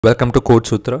Welcome to Code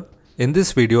Sutra. In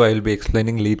this video, I will be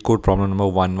explaining LeetCode problem number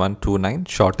 1129,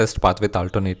 shortest path with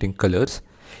alternating colors.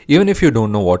 Even if you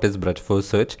don't know what is breadth first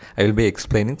search, I will be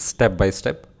explaining step by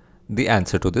step the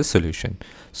answer to this solution.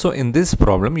 So in this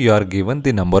problem, you are given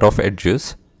the number of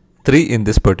edges, 3 in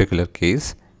this particular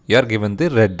case. You are given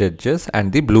the red edges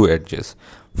and the blue edges.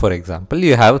 For example,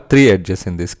 you have 3 edges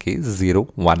in this case, 0,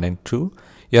 1 and 2.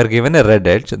 You are given a red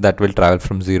edge that will travel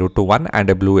from 0 to 1 and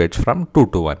a blue edge from 2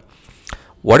 to 1.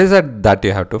 What is that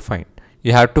you have to find?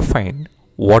 You have to find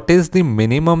what is the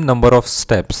minimum number of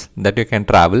steps that you can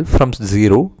travel from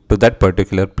 0 to that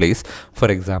particular place. For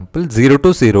example, 0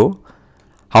 to 0,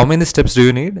 how many steps do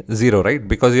you need? 0, right?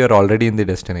 Because you are already in the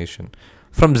destination.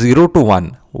 From 0 to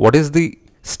 1, what is the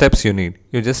steps you need?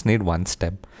 You just need 1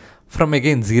 step. From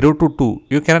again 0 to 2,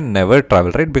 you can never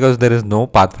travel, right? Because there is no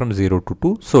path from 0 to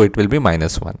 2, so it will be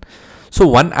 -1. So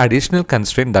one additional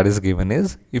constraint that is given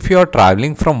is if you are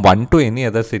traveling from 1 to any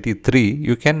other city 3,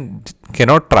 you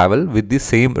cannot travel with the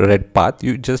same red path.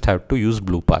 You just have to use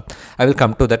blue path. I will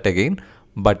come to that again.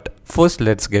 But first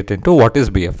let's get into what is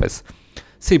BFS.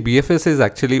 See, BFS is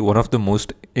actually one of the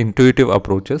most intuitive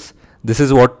approaches. This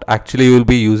is what actually you will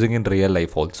be using in real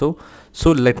life also.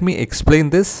 So let me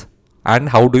explain this and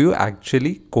how do you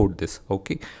actually code this.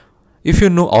 Okay. If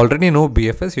you already know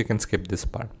BFS, you can skip this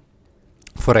part.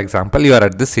 For example, you are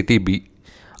at the city B.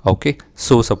 Okay,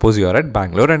 so suppose you are at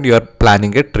Bangalore and you are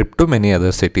planning a trip to many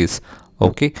other cities.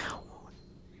 Okay,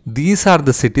 these are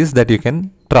the cities that you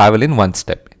can travel in one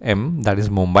step. M, that is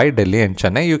Mumbai, Delhi and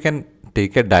Chennai. You can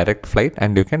take a direct flight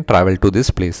and you can travel to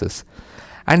these places.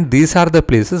 And these are the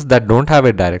places that don't have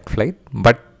a direct flight,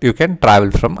 but you can travel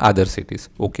from other cities.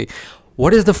 Okay.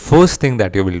 What is the first thing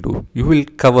that you will do? You will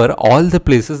cover all the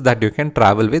places that you can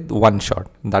travel with one shot.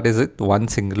 That is it, one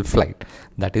single flight.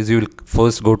 That is, you will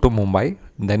first go to Mumbai,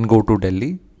 then go to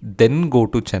Delhi, then go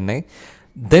to Chennai,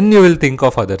 then you will think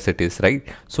of other cities, right?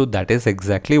 So that is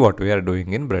exactly what we are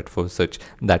doing in breadth first search.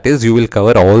 That is, you will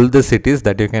cover all the cities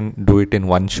that you can do it in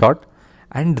one shot.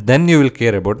 And then you will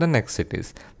care about the next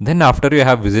cities. Then after you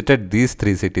have visited these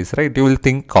 3 cities, right, you will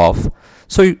think of,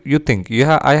 so you think,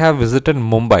 I have visited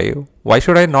Mumbai, why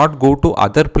should I not go to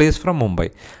other place from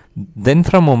Mumbai? Then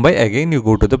from Mumbai again you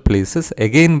go to the places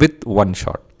again with one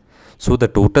shot. So the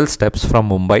total steps from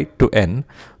Mumbai to N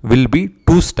will be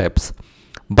 2 steps.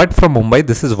 But from Mumbai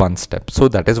this is 1 step. So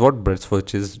that is what breadth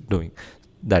search is doing.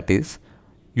 That is,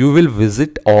 you will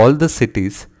visit all the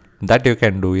cities that you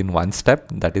can do in 1 step,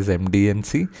 that is M, D and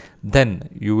C. Then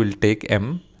you will take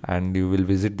M and you will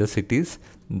visit the cities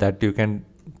that you can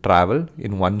travel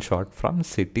in one shot from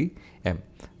city M.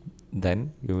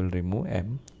 Then you will remove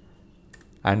M.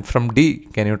 And from D,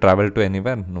 can you travel to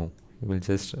anywhere? No, you will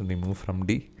just remove from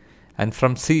D. And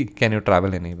from C, can you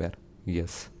travel anywhere?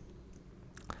 Yes.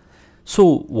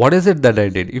 So what is it that I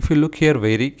did? If you look here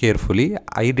very carefully,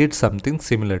 I did something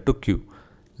similar to Q.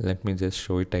 Let me just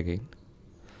show it again.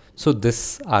 So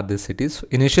these are the cities.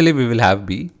 Initially we will have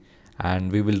B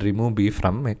and we will remove B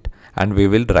from it and we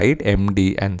will write M,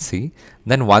 D and C.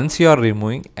 Then once you are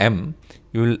removing M,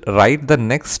 you will write the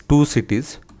next 2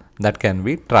 cities that can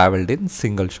be traveled in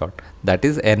single shot. That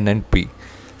is N and P.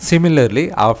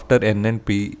 Similarly, after N and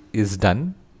P is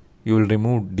done, you will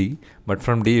remove D, but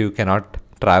from D you cannot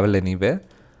travel anywhere.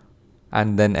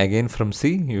 And then again from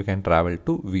C you can travel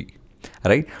to V.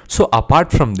 Right? So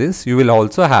apart from this, you will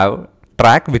also have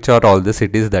track which are all the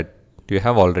cities that you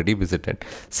have already visited.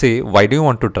 Say, why do you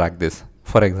want to track this?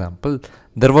 For example,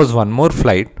 there was one more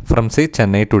flight from say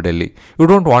Chennai to Delhi. You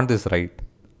don't want this, right?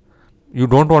 You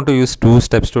don't want to use 2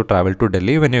 steps to travel to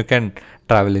Delhi when you can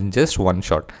travel in just one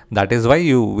shot. That is why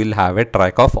you will have a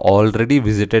track of already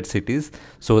visited cities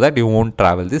so that you won't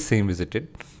travel the same visited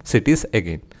cities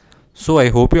again. So I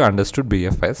hope you understood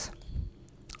BFS.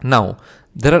 Now,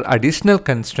 there are additional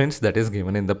constraints that is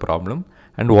given in the problem.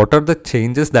 And what are the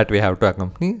changes that we have to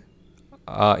accompany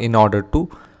in order to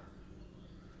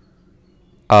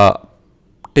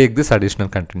take this additional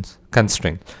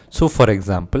constraint. So for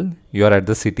example, you are at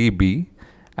the city B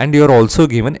and you are also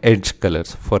given edge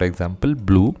colors. For example,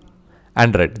 blue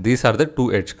and red. These are the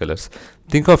 2 edge colors.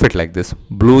 Think of it like this.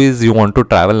 Blue is you want to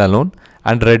travel alone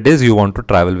and red is you want to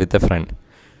travel with a friend.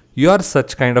 You are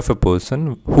such kind of a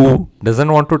person who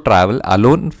doesn't want to travel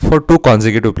alone for 2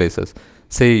 consecutive places.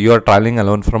 Say you are traveling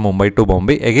alone from Mumbai to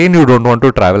Bombay. Again, you don't want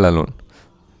to travel alone.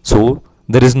 So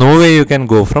there is no way you can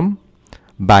go from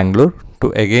Bangalore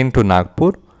to again to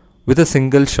Nagpur with a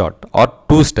single shot or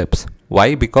 2 steps.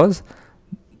 Why? Because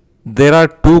there are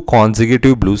 2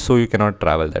 consecutive blues, so you cannot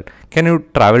travel that. Can you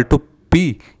travel to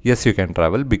P? Yes, you can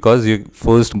travel because you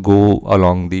first go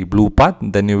along the blue path,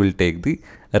 then you will take the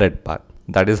red path.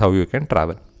 That is how you can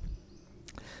travel.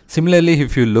 Similarly,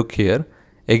 if you look here,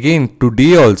 again to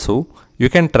D also, you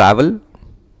can travel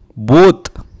both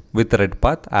with red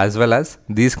path as well as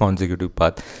these consecutive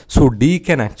path. So D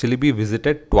can actually be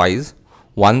visited twice.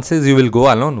 Once is you will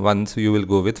go alone, once you will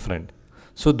go with friend.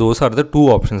 So those are the two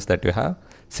options that you have.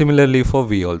 Similarly for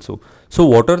V also. So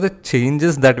what are the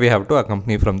changes that we have to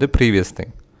accompany from the previous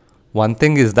thing? One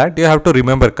thing is that you have to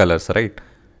remember colors, right?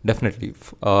 Definitely.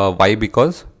 Why?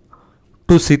 Because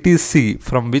to city C,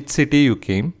 from which city you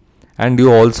came, and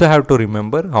you also have to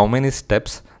remember how many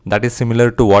steps. That is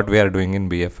similar to what we are doing in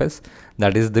BFS.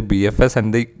 That is the BFS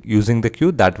and the using the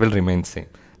queue, that will remain same.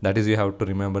 That is, you have to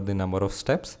remember the number of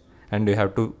steps and you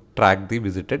have to track the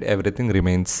visited, everything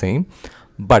remains same.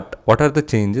 But what are the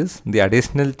changes? The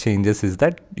additional changes is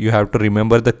that you have to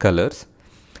remember the colors,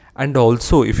 and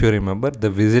also if you remember the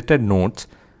visited nodes,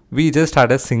 we just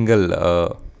had a single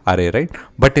array, right?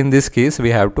 But in this case we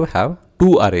have to have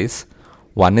two arrays.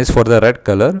 One is for the red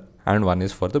color and one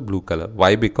is for the blue color.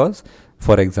 Why? Because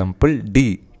for example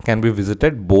D can be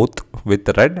visited both with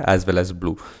red as well as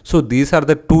blue. So these are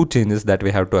the two changes that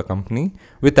we have to accompany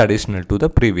with additional to the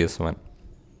previous one.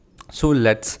 So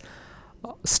let's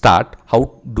start.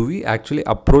 How do we actually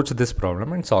approach this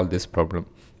problem and solve this problem?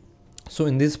 So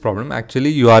in this problem, actually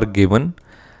you are given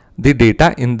the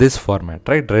data in this format,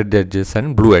 right? Red edges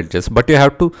and blue edges, but you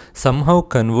have to somehow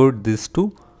convert this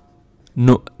to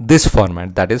this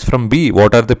format. That is, from B,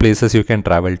 what are the places you can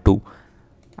travel to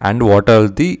and what are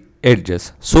the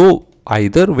edges. So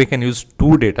either we can use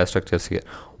two data structures here.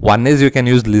 One is you can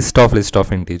use list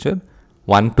of integer,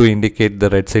 one to indicate the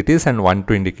red cities and one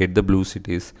to indicate the blue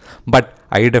cities. But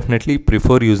I definitely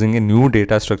prefer using a new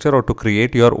data structure or to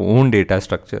create your own data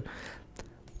structure.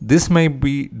 This might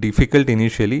be difficult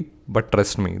initially, but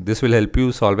trust me, this will help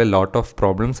you solve a lot of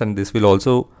problems, and this will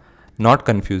also not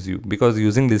confuse you, because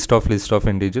using list of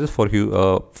integers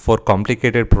for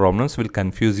complicated problems will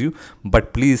confuse you.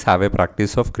 But please have a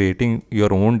practice of creating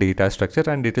your own data structure,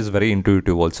 and it is very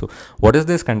intuitive also. What does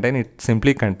this contain? It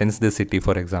simply contains the city.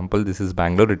 For example, this is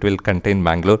Bangalore, it will contain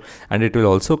Bangalore, and it will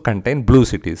also contain blue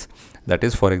cities. That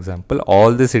is, for example,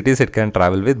 all the cities it can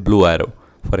travel with blue arrow.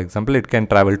 For example, it can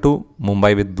travel to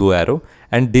Mumbai with blue arrow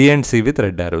and D and C with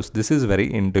red arrows. This is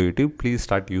very intuitive. Please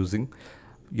start using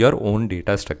your own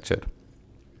data structure.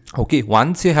 Okay,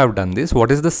 once you have done this, what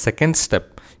is the second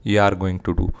step you are going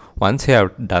to do? Once you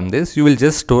have done this, you will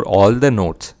just store all the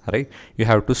nodes, right? You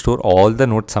have to store all the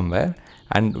nodes somewhere.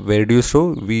 And where do you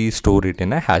store? We store it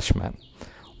in a hash map.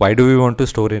 Why do we want to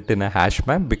store it in a hash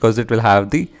map? Because it will have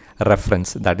the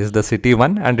reference, that is the city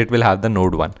 1, and it will have the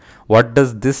node 1. What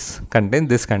does this contain?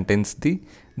 This contains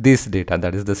this data,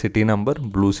 that is the city number,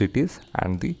 blue cities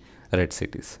and the red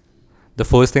cities. The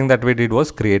first thing that we did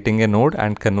was creating a node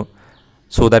and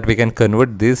so that we can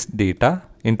convert this data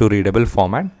into readable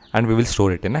format, and we will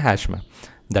store it in a hash map.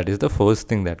 That is the first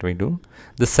thing that we do.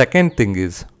 The second thing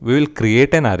is we will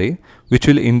create an array which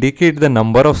will indicate the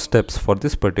number of steps for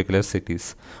this particular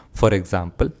cities. For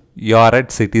example, you are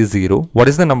at city 0. What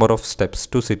is the number of steps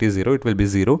to city 0? It will be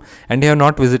 0, and you have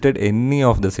not visited any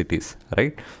of the cities,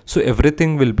 right? So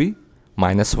everything will be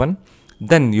 -1.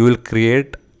 Then you will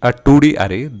create a 2D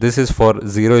array. This is for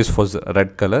 0 is for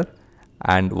red color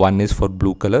and 1 is for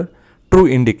blue color. True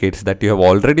indicates that you have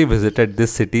already visited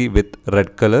this city with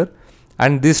red color,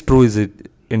 and this true is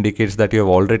indicates that you have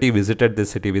already visited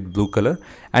this city with blue color,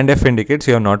 and F indicates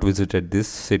you have not visited this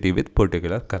city with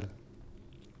particular color.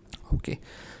 Okay,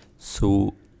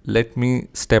 so let me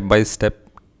step by step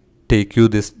take you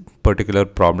this particular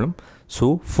problem.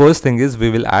 So first thing is we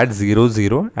will add 0,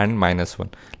 0 and -1.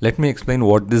 Let me explain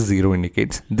what this 0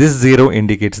 indicates. This 0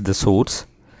 indicates the source,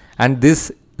 and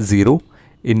this 0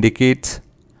 indicates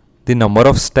the number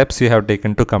of steps you have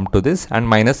taken to come to this, and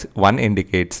 -1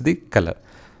 indicates the color.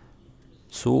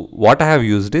 So what I have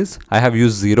used is, I have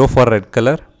used 0 for red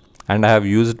color and I have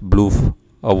used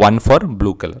 1 for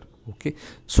blue color. Okay,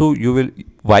 so you will,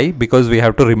 why? Because we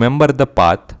have to remember the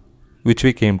path which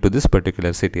we came to this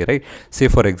particular city, right? Say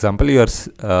for example, you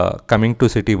are coming to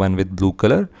city 1 with blue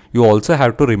color, you also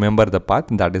have to remember the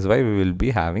path. That is why we will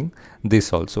be having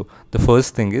this also. The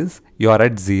first thing is you are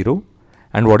at 0,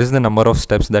 and what is the number of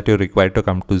steps that you require to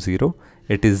come to 0?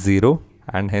 It is 0,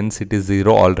 and hence it is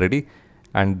 0 already,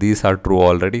 and these are true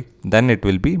already. Then it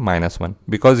will be -1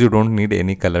 because you don't need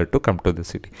any color to come to the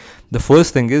city. The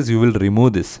first thing is you will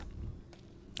remove this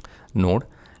node,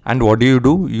 and what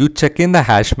do? You check in the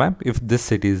hash map if this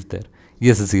city is there.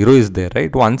 Yes, 0 is there,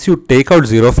 right? Once you take out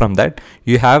 0 from that,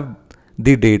 you have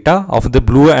the data of the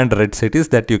blue and red cities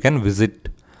that you can visit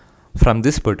from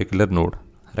this particular node,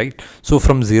 right? So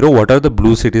from 0, what are the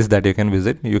blue cities that you can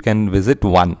visit? You can visit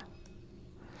 1.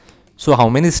 So how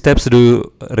many steps do you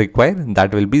require?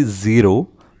 That will be 0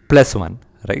 plus 1,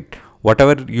 right?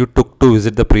 Whatever you took to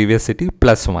visit the previous city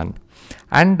plus 1.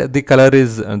 And the color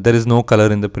is, there is no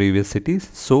color in the previous cities,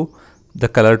 so the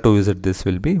color to visit this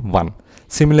will be 1.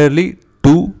 Similarly,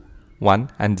 2,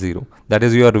 1 and 0. That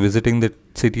is, you are visiting the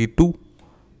city 2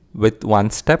 with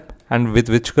 1 step, and with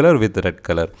which color? With red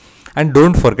color. And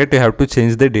don't forget, you have to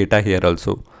change the data here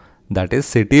also. That is,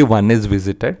 city 1 is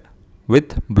visited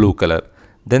with blue color.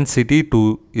 Then city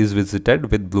 2 is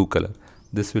visited with blue color.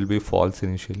 This will be false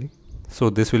initially. So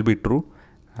this will be true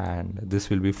and this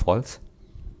will be false.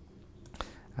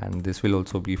 And this will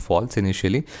also be false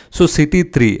initially. So city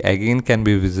 3 again can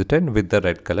be visited with the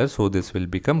red color. So this will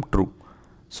become true.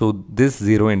 So this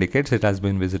 0 indicates it has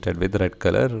been visited with red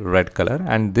color,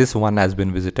 and this 1 has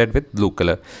been visited with blue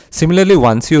color. Similarly,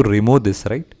 once you remove this,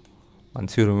 right?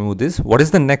 Once you remove this, what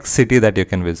is the next city that you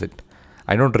can visit?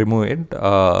 I don't remove it,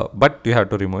 but you have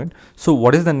to remove it. So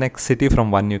what is the next city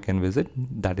from 1 you can visit?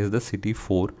 That is the city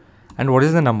 4. And what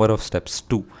is the number of steps?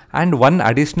 2. And one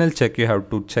additional check you have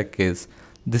to check is,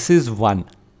 this is 1.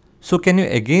 So can you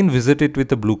again visit it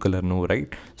with a blue color? No,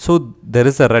 right? So there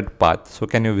is a red path. So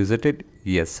can you visit it?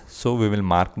 Yes. So we will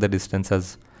mark the distance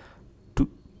as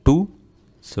 2.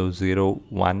 So 0,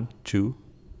 1, 2,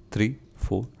 3,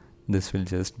 4. This will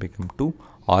just become 2.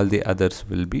 All the others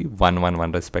will be 1, 1,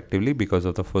 1 respectively because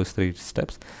of the first 3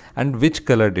 steps. And which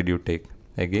color did you take?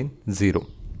 Again 0.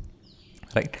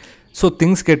 Right? So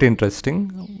things get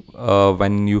interesting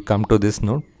when you come to this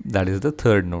node. That is the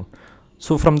third node.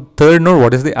 So from third node,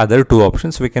 what is the other 2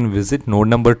 options? We can visit node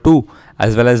number 2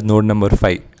 as well as node number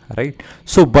 5, right?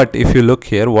 So, but if you look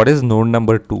here, what is node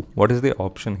number 2? What is the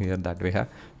option here that we have?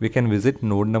 We can visit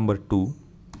node number 2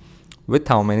 with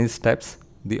how many steps?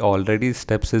 The already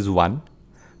steps is 1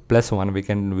 plus 1. We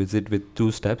can visit with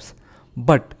 2 steps.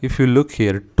 But if you look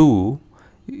here, 2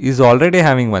 is already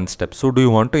having 1 step. So do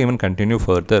you want to even continue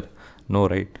further? No,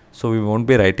 right? So we won't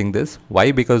be writing this.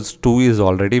 Why? Because 2 is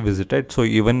already visited. So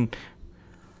even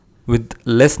with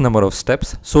less number of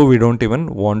steps, so we don't even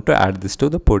want to add this to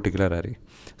the particular array.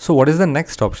 So what is the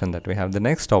next option that we have? The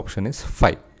next option is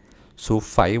 5. So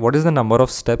 5, what is the number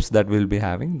of steps that we'll be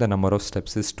having? The number of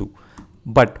steps is 2.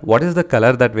 But what is the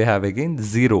color that we have again?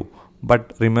 0.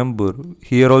 But remember,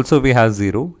 here also we have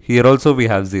 0, here also we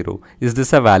have 0. Is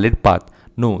this a valid path?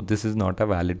 No, this is not a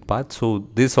valid path. So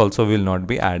this also will not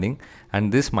be adding,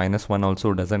 and this -1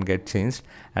 also doesn't get changed,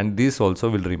 and this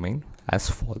also will remain as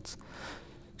false.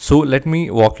 So let me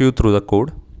walk you through the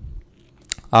code.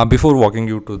 Before walking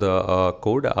you to the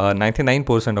code,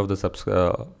 99% of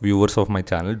the viewers of my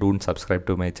channel don't subscribe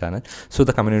to my channel. So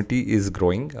the community is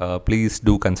growing. Please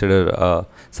do consider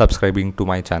subscribing to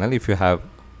my channel if you have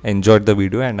enjoyed the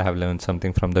video and have learned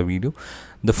something from the video.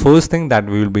 The first thing that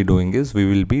we will be doing is we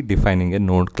will be defining a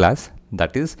node class.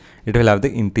 That is, it will have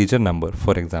the integer number.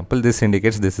 For example, this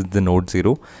indicates this is the node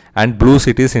 0, and blue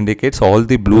cities indicates all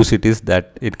the blue cities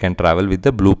that it can travel with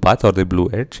the blue path or the blue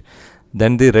edge.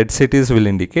 Then the red cities will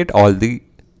indicate all the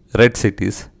red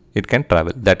cities it can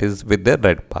travel, that is with the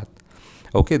red path.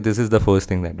 Okay, this is the first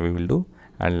thing that we will do,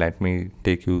 and let me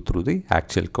take you through the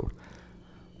actual code.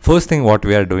 First thing what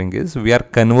we are doing is we are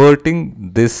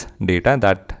converting this data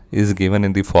that is given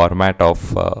in the format of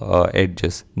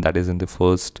edges, that is in the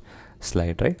first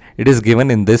slide, right? It is given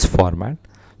in this format.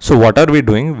 So what are we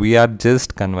doing? We are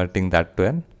just converting that to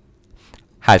an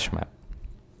hash map.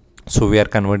 So we are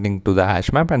converting to the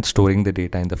hash map and storing the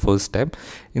data in the first step.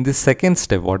 In the second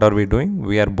step, what are we doing?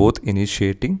 We are both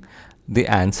initiating the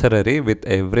answer array with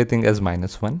everything as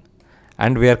 -1,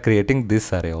 and we are creating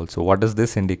this array also. What does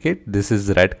this indicate? This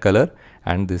is red color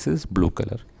and this is blue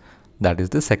color. That is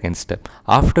the second step.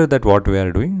 After that, what we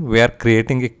are doing? We are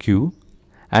creating a queue,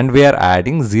 and we are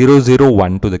adding 0, 0,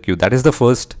 1 to the queue. That is the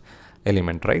first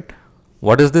element, right?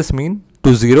 What does this mean?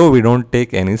 To 0, we don't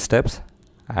take any steps,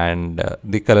 and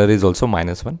the color is also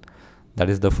 -1. That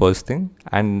is the first thing,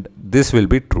 and this will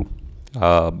be true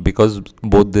because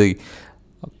both the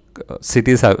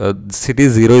city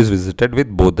 0 is visited with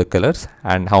both the colors.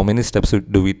 And how many steps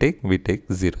do we take? We take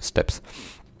 0 steps.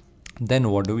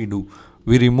 Then what do?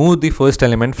 We remove the first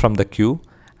element from the queue,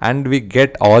 and we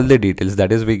get all the details.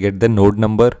 That is, we get the node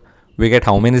number, we get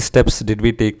how many steps did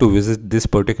we take to visit this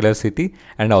particular city,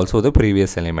 and also the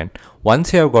previous element.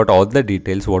 Once you have got all the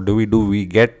details, what do? We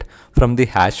get from the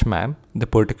hash map the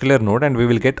particular node, and we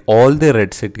will get all the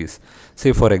red cities.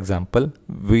 Say for example,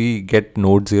 we get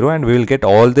node 0 and we will get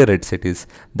all the red cities,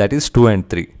 that is 2 and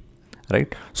 3,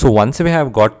 right? So once we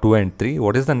have got 2 and 3,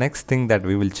 what is the next thing that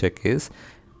we will check is,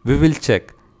 we will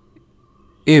check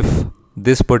if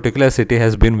this particular city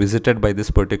has been visited by this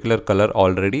particular color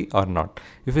already or not.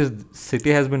 If his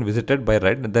city has been visited by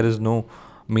red, there is no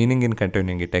meaning in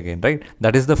continuing it again, right?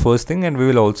 That is the first thing. And we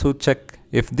will also check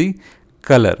if the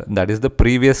color, that is the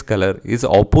previous color, is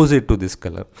opposite to this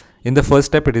color. In the first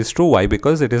step it is true. Why?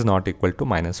 Because it is not equal to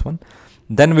 -1.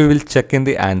 Then we will check in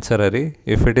the answer array.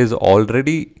 If it is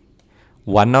already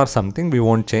 1 or something, we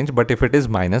won't change, but if it is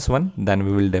 -1, then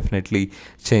we will definitely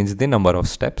change the number of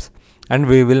steps. And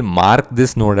we will mark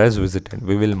this node as visited.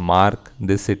 We will mark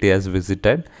this city as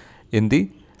visited in the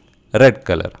red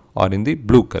color or in the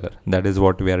blue color. That is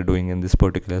what we are doing in this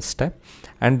particular step.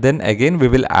 And then again we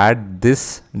will add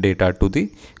this data to the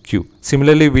queue.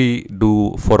 Similarly we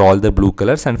do for all the blue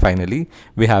colors, and finally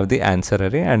we have the answer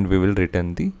array and we will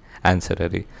return the answer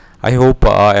array. I hope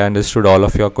I understood all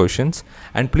of your questions,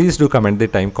 and please do comment the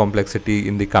time complexity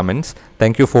in the comments.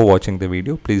 Thank you for watching the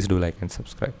video. Please do like and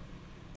subscribe.